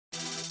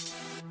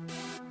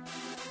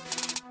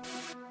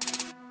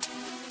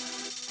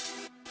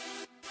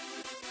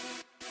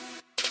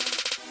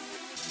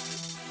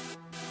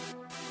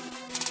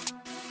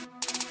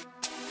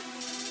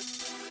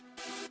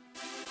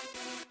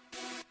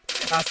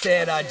I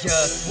said I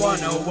just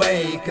wanna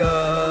wake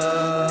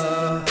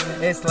up.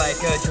 It's like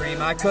a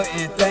dream I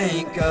couldn't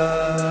think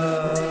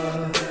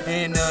of,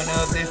 and none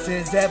of this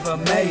is ever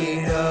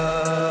made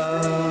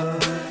up.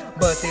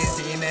 But these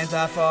demons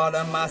I fought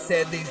them, I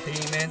said these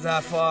demons I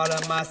fought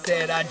them, I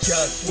said I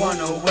just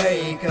wanna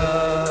wake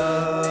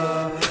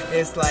up.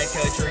 It's like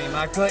a dream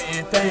I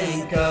couldn't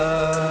think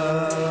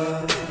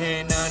of,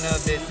 and none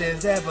of this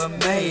is ever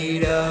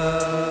made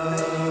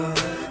up.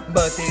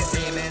 But these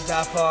demons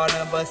I fought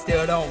them, but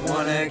still don't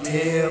wanna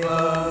give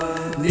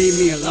up. Leave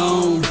me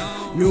alone.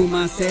 New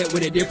mindset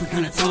with a different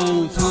kind of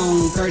tone.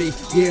 30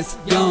 years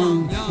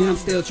young, and I'm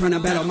still trying to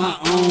battle my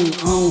own.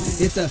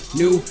 It's a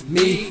new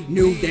me,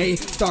 new day,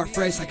 start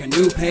fresh like a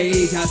new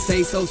page. I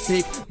stay so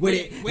sick with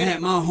it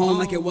at my home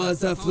like it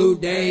was a flu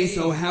day.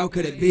 So how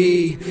could it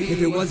be? If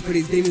it wasn't for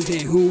these demons,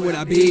 then who would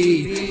I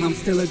be? I'm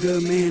still a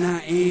good man,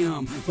 I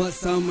am, but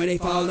somewhere they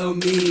follow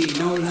me.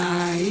 No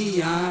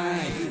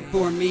lie,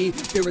 for me,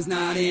 fear is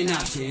not an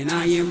option.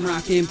 I am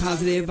rocking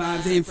positive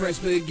vibes and fresh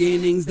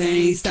beginnings, they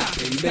ain't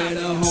stopping.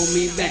 Better hold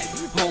me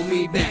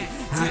back.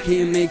 I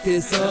can't make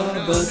this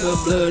up, but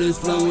the blood is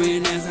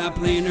flowing as I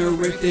plan to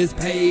rip this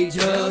page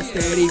up.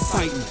 Steady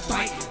fight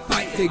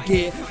to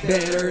get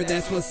better,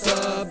 that's what's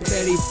up.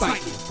 Steady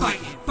fight,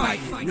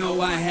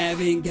 no I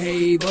haven't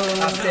gave up.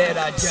 I said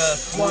I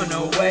just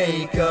wanna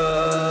wake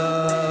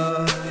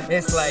up.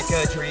 It's like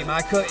a dream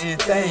I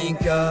couldn't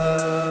think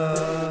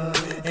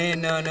of,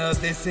 and none of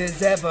this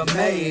is ever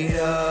made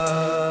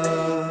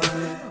up.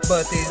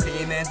 But these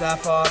demons I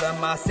fought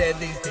them, I said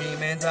these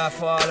demons I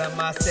fought them,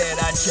 I said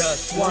I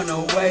just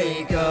wanna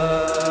wake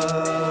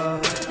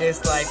up.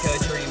 It's like a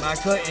dream I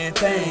couldn't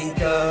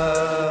think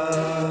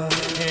of,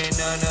 and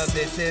none of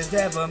this is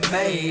ever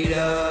made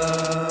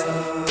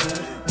up.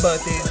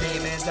 But these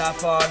demons I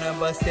fought them,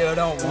 but still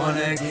don't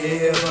wanna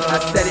give up. I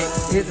said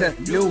it is a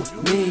new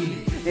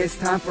me. It's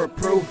time for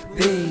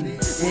proving.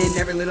 In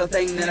every little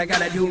thing that I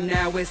gotta do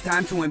now, it's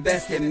time to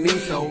invest in me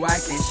so I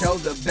can show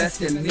the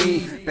best in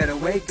me. Better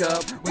wake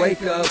up,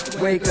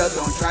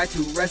 don't try to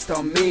rest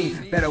on me.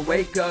 Better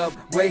wake up,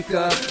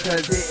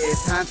 cause it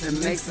is time to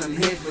make some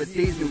hits with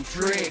these new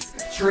tricks.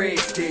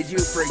 Did you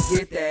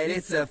forget that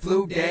it's a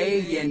flu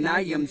day and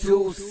I am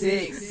too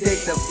sick?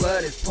 The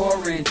blood is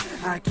pouring,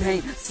 I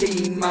can't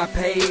see my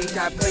page.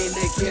 I plan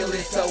to kill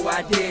it, so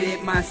I did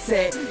it. My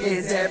set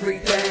is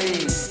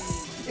everything.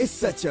 It's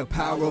such a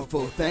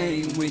powerful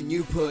thing when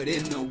you put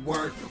in the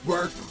work.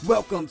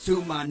 Welcome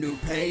to my new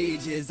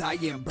pages. I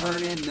am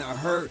burning the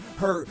hurt.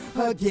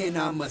 Again,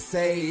 I'ma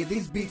say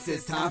these beats,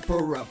 it's time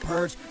for a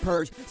purge.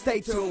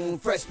 Stay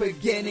tuned, fresh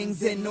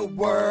beginnings in the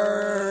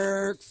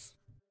works.